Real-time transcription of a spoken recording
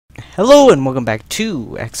Hello and welcome back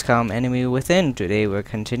to XCOM Enemy Within. Today we're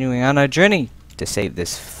continuing on our journey to save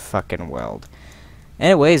this fucking world.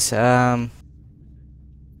 Anyways, got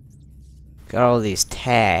all these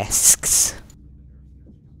tasks.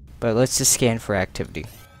 But let's just scan for activity.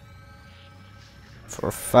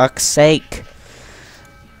 For fuck's sake.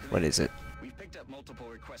 What is it? We've picked up multiple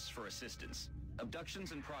requests for assistance.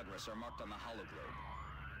 Abductions in progress are marked on the hologlobe.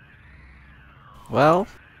 Well,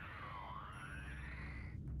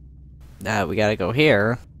 we gotta go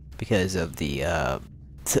here because of the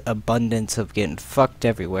abundance of getting fucked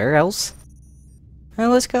everywhere else.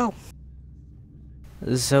 Now let's go.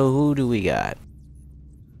 So who do we got?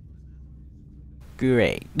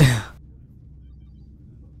 Great.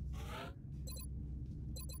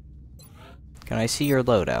 Can I see your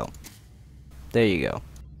loadout? There you go.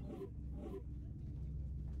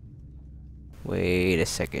 Wait a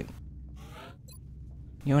second.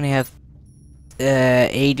 You only have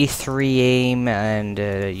 83 aim and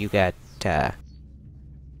you got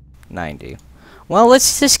 90. Well,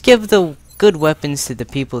 let's just give the good weapons to the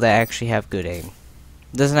people that actually have good aim.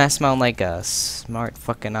 Doesn't that sound like a smart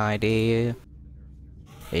fucking idea?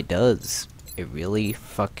 It does. It really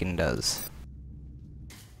fucking does.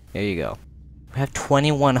 There you go. We have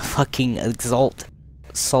 21 fucking assault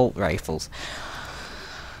rifles.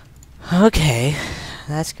 Okay,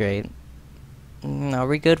 that's great. Are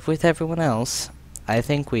we good with everyone else? I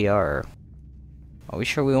think we are. Are we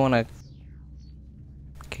sure we want to...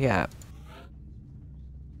 Yeah.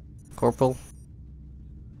 Corporal?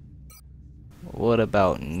 What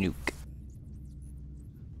about Nuke?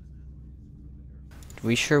 Are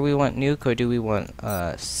we sure we want Nuke, or do we want,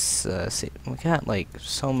 we got, like,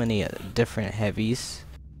 so many different heavies.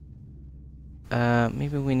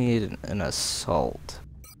 Maybe we need an assault.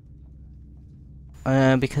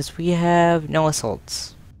 Because we have no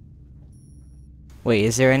assaults. Wait,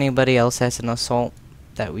 is there anybody else that's an assault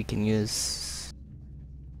that we can use?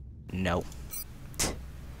 No.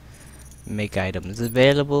 Make items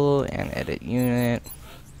available and edit unit.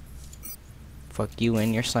 Fuck you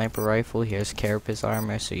and your sniper rifle. Here's Carapace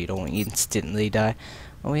armor so you don't instantly die.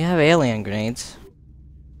 Oh, we have alien grenades.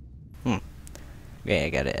 Okay, I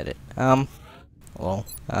gotta edit. Well,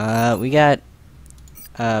 we got,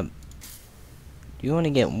 you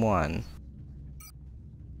only get one.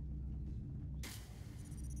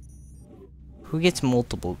 Who gets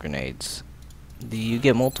multiple grenades? Do you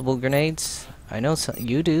get multiple grenades? I know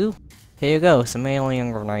you do. Here you go, some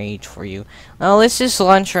alien grenades for you. Oh, let's just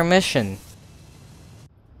launch our mission.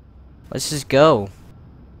 Let's just go.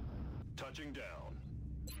 Touching down.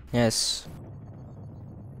 Yes.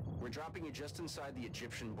 We're dropping you just inside the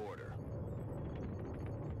Egyptian border.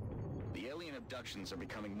 The alien abductions are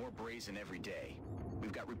becoming more brazen every day.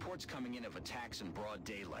 We've got reports coming in of attacks in broad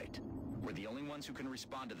daylight. We're the only ones who can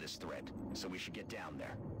respond to this threat, so we should get down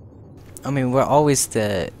there. I mean, we're always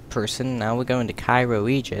the person. Now we're going to Cairo,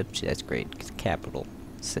 Egypt. That's great. It's the capital.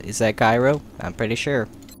 Is that Cairo? I'm pretty sure.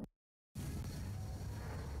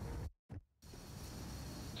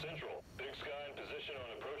 Central, Big Sky in position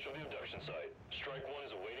on approach of the abduction site. Strike 1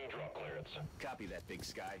 is awaiting drop clearance. Copy that, Big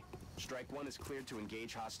Sky. Strike 1 is cleared to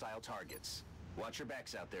engage hostile targets. Watch your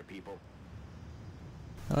backs out there, people.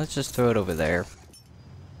 Let's just throw it over there.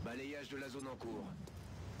 Balayage de la zone en cours.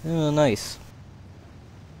 Oh, nice.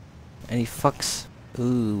 Any fucks?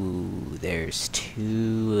 Ooh, there's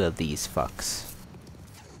 2 of these fucks.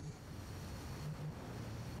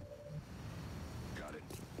 Got it.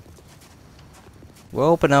 We'll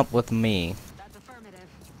open up with me. That's affirmative.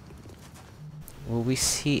 Will we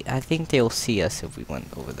see? I think they'll see us if we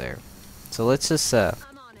went over there. So let's just, I'm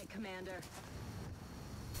on it, Commander.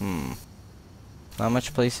 Not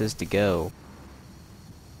much places to go.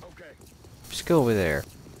 Okay. Just go over there.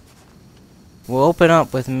 We'll open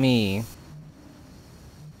up with me.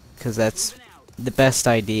 Because that's the best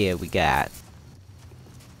idea we got.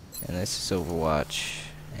 And this is Overwatch.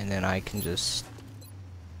 And then I can just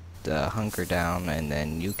hunker down. And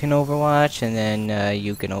then you can Overwatch. And then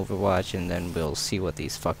you can Overwatch. And then we'll see what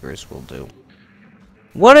these fuckers will do.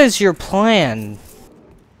 What is your plan?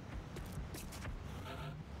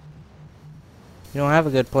 You don't have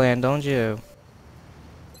a good plan, don't you?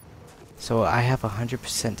 So I have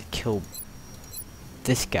 100% to kill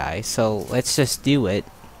this guy, so let's just do it.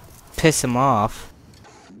 Piss him off.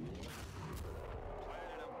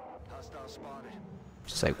 Hostile spotted.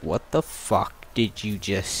 Just like, what the fuck did you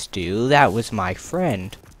just do? That was my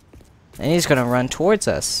friend. And he's gonna run towards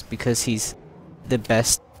us because he's the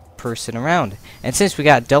best person around. And since we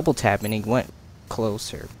got double tapping, he went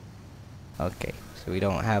closer. Okay, so we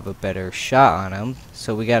don't have a better shot on him.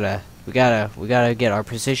 So we gotta get our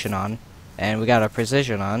position on And we got our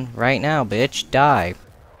precision on right now, bitch. Die.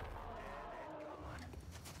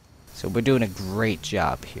 So we're doing a great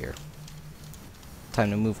job here. Time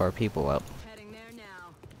to move our people up. Heading there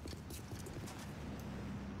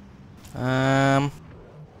now.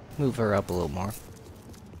 Move her up a little more.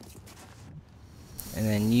 And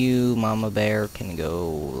then you, Mama Bear, can go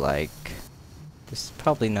like... There's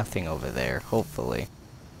probably nothing over there, hopefully.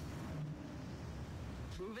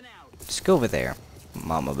 Moving out. Just go over there,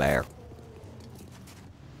 Mama Bear.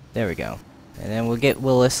 There we go. And then we'll get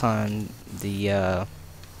Willis on the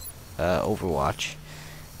Overwatch.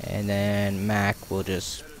 And then Mac will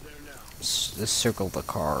just circle the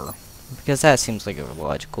car. Because that seems like a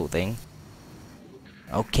logical thing.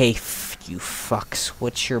 Okay, you fucks.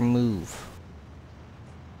 What's your move?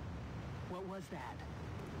 What was that?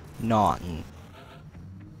 Naughton.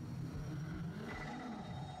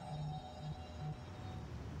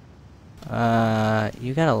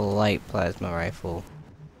 You got a light plasma rifle.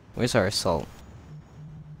 Where's our assault?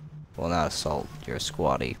 Well, not assault. You're a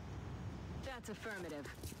squatty. That's affirmative.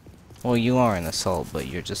 Well, you are an assault, but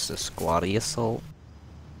you're just a squatty assault.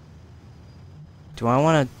 Do I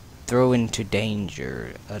want to throw into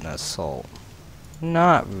danger an assault?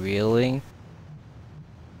 Not really.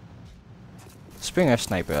 Let's bring our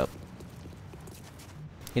sniper up.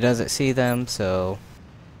 He doesn't see them, so...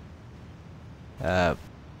 don't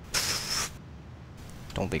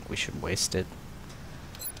think we should waste it.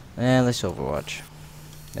 And let's Overwatch.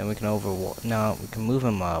 Then we can no, we can move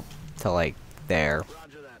him up to like there.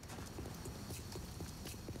 Roger that.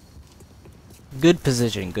 Good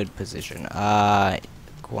position, good position.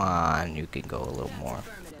 Guan, you can go a little more.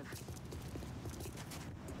 Affirmative.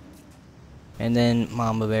 And then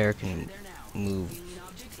Mama Bear can There now. move Alien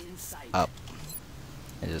object in sight. up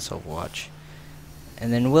and just Overwatch.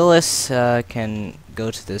 And then Willis can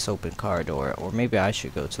go to this open corridor, or maybe I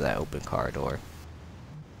should go to that open corridor.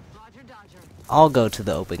 Roger, Dodger. I'll go to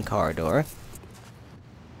the open corridor.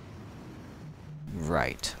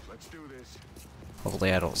 Right. Let's do this.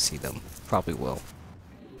 Hopefully I don't see them. Probably will.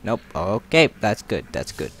 Nope. Okay, that's good.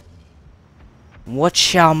 That's good. What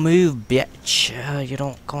shall move, bitch?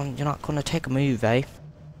 You're not gonna take a move, eh?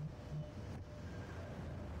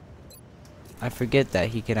 I forget that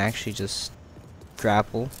he can actually just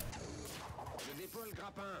grapple. Je déploie le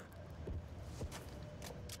grappin.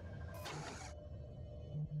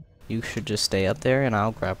 You should just stay up there, and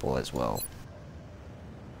I'll grapple as well.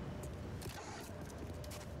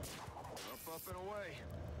 Up and away.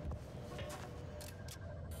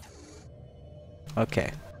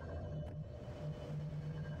 Okay.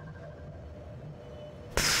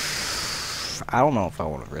 I don't know if I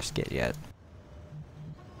want to risk it yet.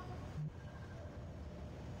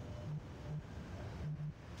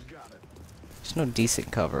 Got it. There's no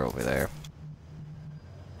decent cover over there.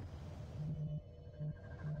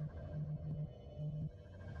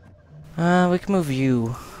 We can move you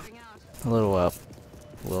Moving out. a little up,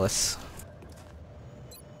 Willis.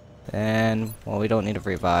 And, well, we don't need to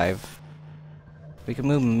revive. We can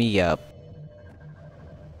move me up.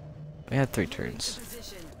 We have 3 turns.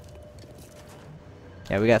 Position.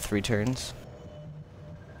 Yeah, we got 3 turns.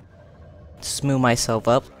 Just move myself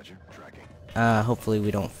up. Roger. Tracking. Hopefully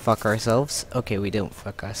we don't fuck ourselves. Okay, we don't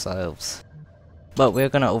fuck ourselves. But we're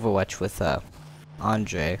gonna Overwatch with,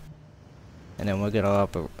 Andre. And then we're gonna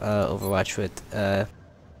Overwatch with, that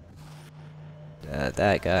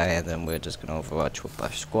guy. And then we're just gonna Overwatch with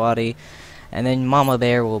our squatty. And then Mama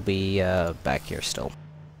Bear will be, back here still.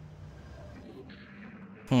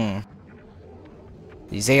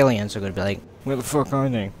 These aliens are gonna be like, where the fuck are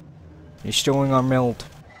they? You're stealing our meld.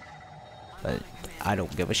 But I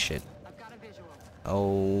don't give a shit. I've got a visual.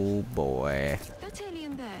 Oh boy. That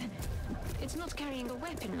alien there, it's not carrying a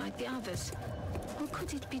weapon like the others. What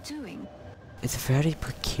could it be doing? It's very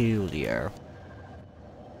peculiar.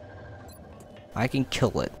 I can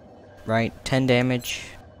kill it. Right? 10 damage.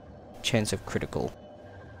 Chance of critical.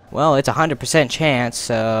 Well, it's 100% chance,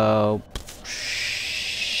 so...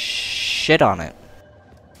 shit on it.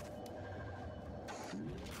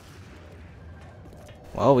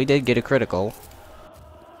 Well, we did get a critical.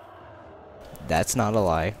 That's not a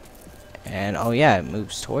lie. And, oh yeah, it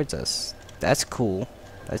moves towards us. That's cool.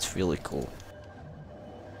 That's really cool.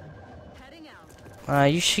 Heading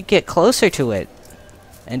out. You should get closer to it.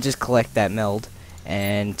 And just collect that meld.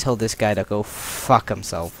 And tell this guy to go fuck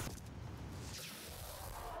himself.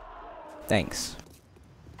 Thanks.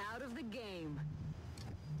 Out of the game.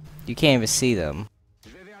 You can't even see them.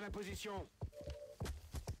 Je vais vers la position.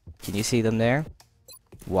 Can you see them there?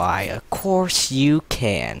 Why, of course you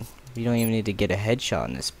can. You don't even need to get a headshot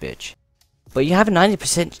on this bitch. But you have a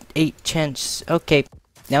 90% chance. Okay,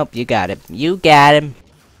 Nope, you got him. You got him.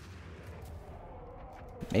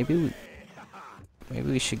 Maybe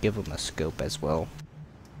we should give him a scope as well.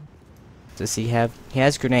 Does he have? He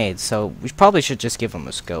has grenades, so we probably should just give him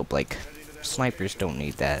a scope. Like, snipers don't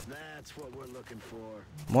need that. That's what we're looking for.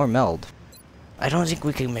 More meld. I don't think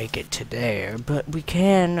we can make it to there, but we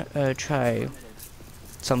can try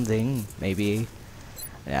something, maybe.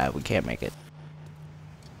 Yeah, we can't make it.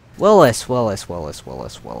 Willis.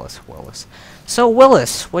 So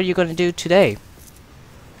Willis, what are you gonna do today?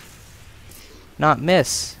 Not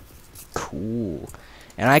miss. Cool.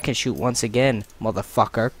 And I can shoot once again,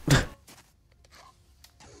 motherfucker.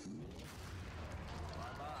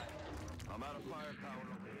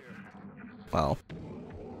 Well,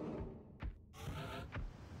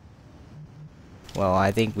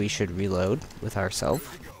 I think we should reload with ourselves.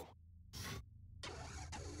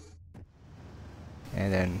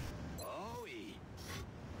 And then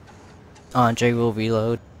Andre will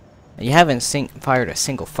reload. You haven't fired a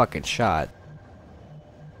single fucking shot.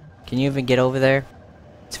 Can you even get over there?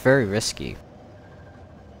 It's very risky.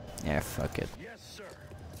 Yeah, fuck it. Yes, sir.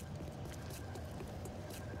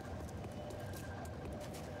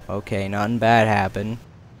 Okay, nothing bad happened.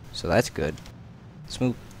 So that's good. Let's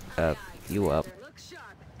move you up. Look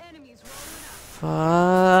sharp. Enemies rolling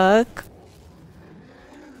up. Fuck.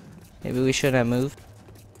 Maybe we should have moved.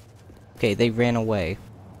 Okay, they ran away.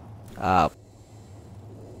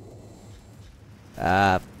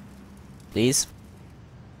 Please.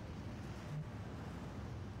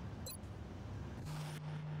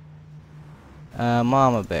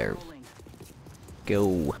 Mama bear.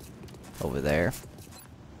 Go over there.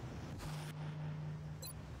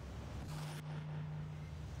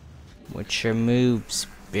 What's your moves,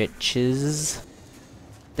 bitches?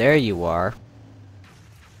 There you are.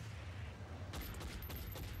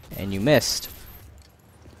 And you missed.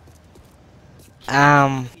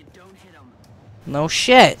 No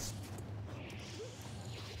shit.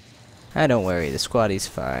 Don't worry, the squattie's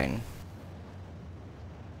fine.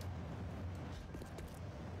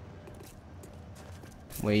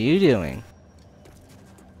 What are you doing?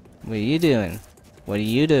 What are you doing? What are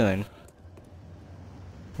you doing?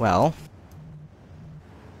 Well.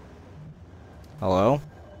 Hello?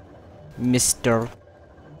 Mr.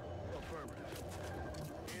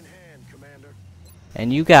 In hand, Commander.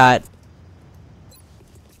 And you got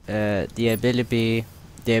the ability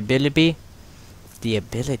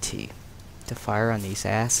to fire on these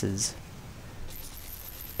asses.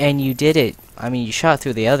 And you did it. I mean, you shot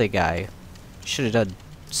through the other guy. Should have done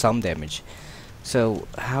some damage. So,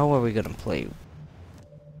 how are we gonna play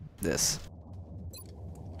this?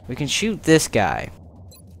 We can shoot this guy.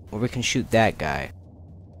 Or we can shoot that guy.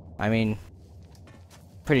 I mean,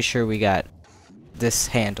 pretty sure we got this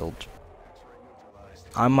handled.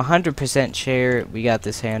 I'm 100% sure we got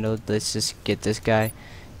this handled. Let's just get this guy.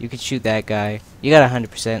 You can shoot that guy. You got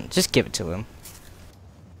 100%. Just give it to him.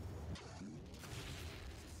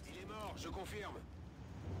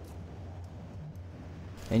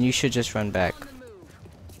 And you should just run back.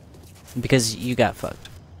 Because you got fucked.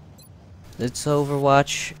 Let's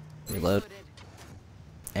Overwatch. Reload.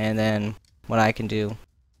 And then, what I can do,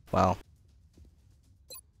 well,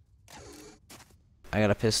 I got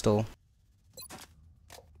a pistol.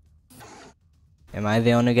 Am I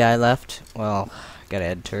the only guy left? Well, I gotta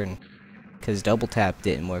head turn. Because double tap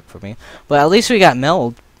didn't work for me. But at least we got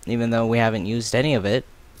meld, even though we haven't used any of it.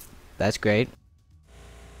 That's great.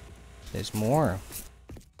 There's more.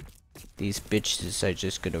 These bitches are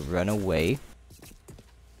just gonna run away.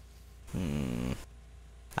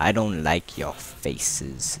 I don't like your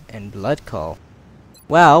faces. And blood call.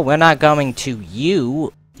 Well, we're not coming to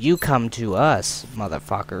you. You come to us,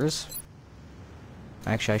 motherfuckers.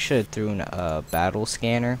 Actually, I should have thrown a battle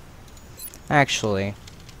scanner. Actually,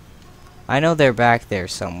 I know they're back there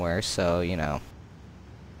somewhere, so, you know.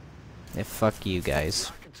 Fuck you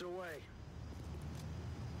guys.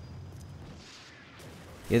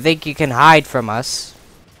 You think you can hide from us?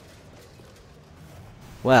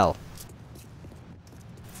 Well.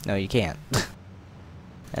 No, you can't. And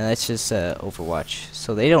that's just Overwatch.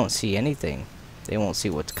 So they don't see anything. They won't see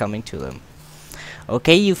what's coming to them.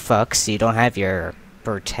 Okay, you fucks, you don't have your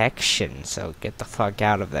protection, so get the fuck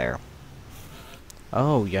out of there.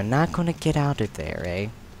 Oh, you're not gonna get out of there, eh?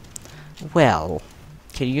 Well,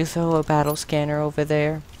 can you throw a battle scanner over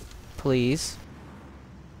there? Please?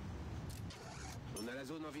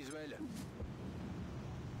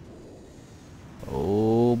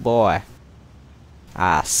 Oh boy.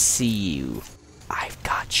 I see you. I've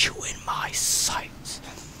got you in my sights.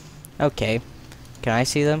 Okay. Can I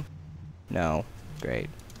see them? No. Great.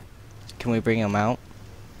 Can we bring them out?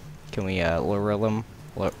 Can we lure them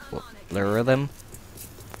Lure them.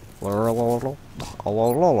 Oh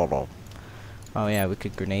yeah, we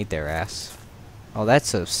could grenade their ass. Oh,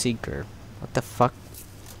 that's a seeker. What the fuck?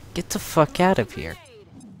 Get the fuck out of here.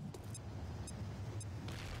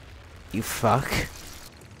 You fuck.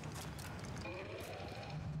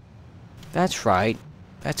 That's right.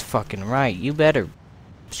 That's fucking right. You better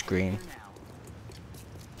scream.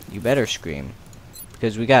 You better scream.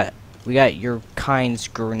 Because we got your kind's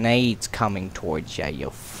grenades coming towards ya, you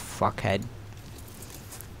fuckhead.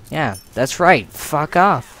 Yeah, that's right. Fuck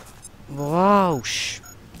off. Whoa,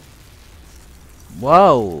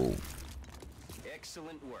 Whoa.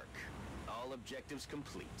 Excellent work. All objectives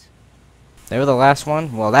complete. They were the last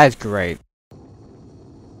one? Well, that's great.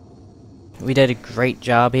 We did a great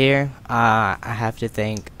job here. I have to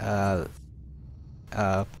thank,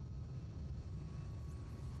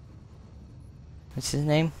 what's his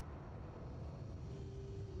name?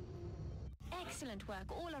 Excellent work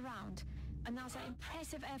all around. Another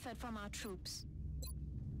impressive effort from our troops.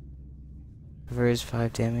 Reverse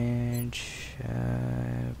 5 damage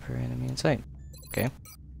per enemy in sight. Okay.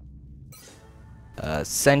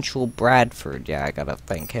 Central Bradford. Yeah, I gotta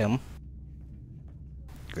thank him.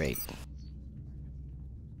 Great.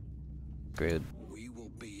 Good. We will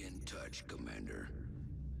be in touch, Commander.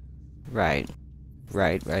 Right.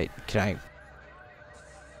 Can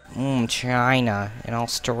I... China and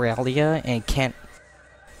Australia and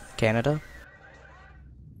Canada?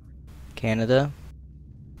 Canada?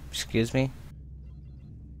 Excuse me?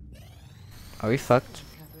 Are we fucked?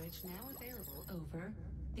 Coverage now available over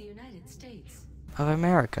the United States. Of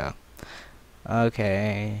America.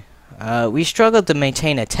 Okay. We struggled to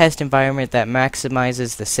maintain a test environment that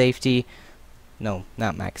maximizes the safety... No,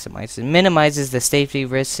 not maximizes. Minimizes the safety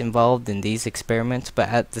risks involved in these experiments, but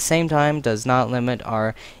at the same time does not limit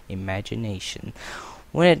our imagination.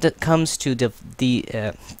 When it comes to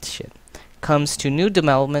comes to new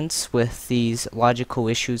developments with these logical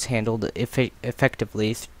issues handled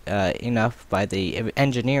effectively enough by the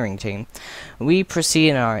engineering team, we proceed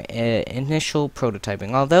in our initial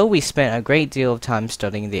prototyping. Although we spent a great deal of time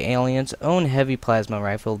studying the alien's own heavy plasma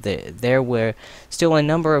rifle, there were still a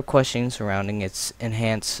number of questions surrounding its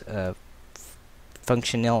enhanced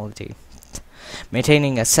functionality.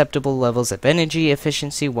 Maintaining acceptable levels of energy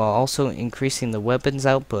efficiency while also increasing the weapon's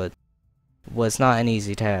output was not an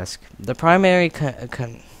easy task. The primary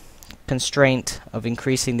constraint of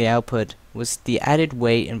increasing the output was the added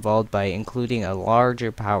weight involved by including a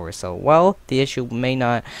larger power cell. While the issue may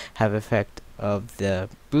not have effect of the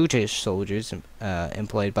brutish soldiers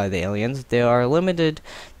employed by the aliens, there are limits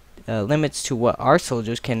to what our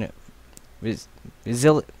soldiers can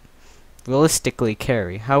realistically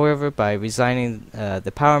carry. However, by designing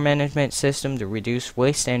the power management system to reduce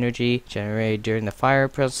waste energy generated during the fire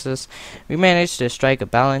process, we managed to strike a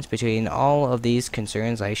balance between all of these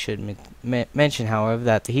concerns. I should mention, however,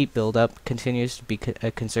 that the heat buildup continues to be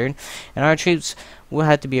a concern, and our troops will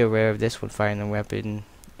have to be aware of this when firing the weapon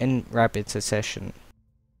in rapid succession.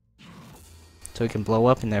 So we can blow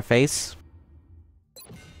up in their face.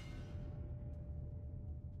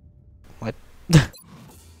 What?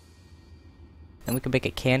 And we can make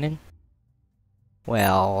a cannon?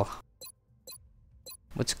 Well...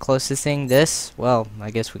 What's the closest thing? This? Well, I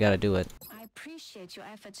guess we gotta do it. I appreciate your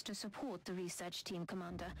efforts to support the research team,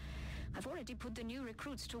 Commander. I've already put the new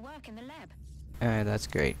recruits to work in the lab. Alright, that's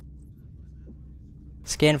great.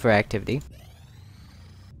 Scan for activity.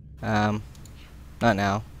 Not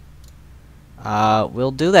now.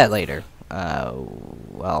 We'll do that later.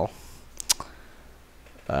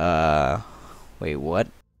 Wait, what?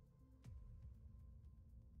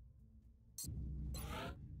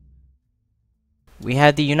 We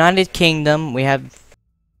have the United Kingdom, we have...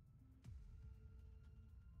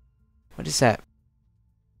 What is that?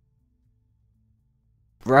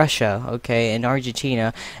 Russia, okay, and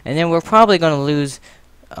Argentina. And then we're probably gonna lose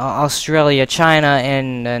Australia, China,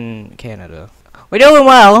 and Canada. We're doing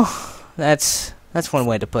well! That's one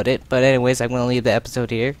way to put it. But anyways, I'm gonna leave the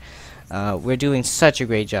episode here. We're doing such a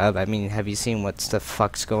great job. I mean, have you seen what the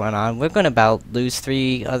fuck's going on? We're gonna about lose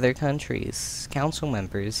 3 other countries. Council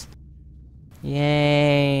members.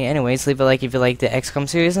 Yay! Anyways, leave a like if you like the XCOM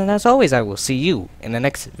series, and as always, I will see you in the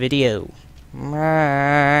next video.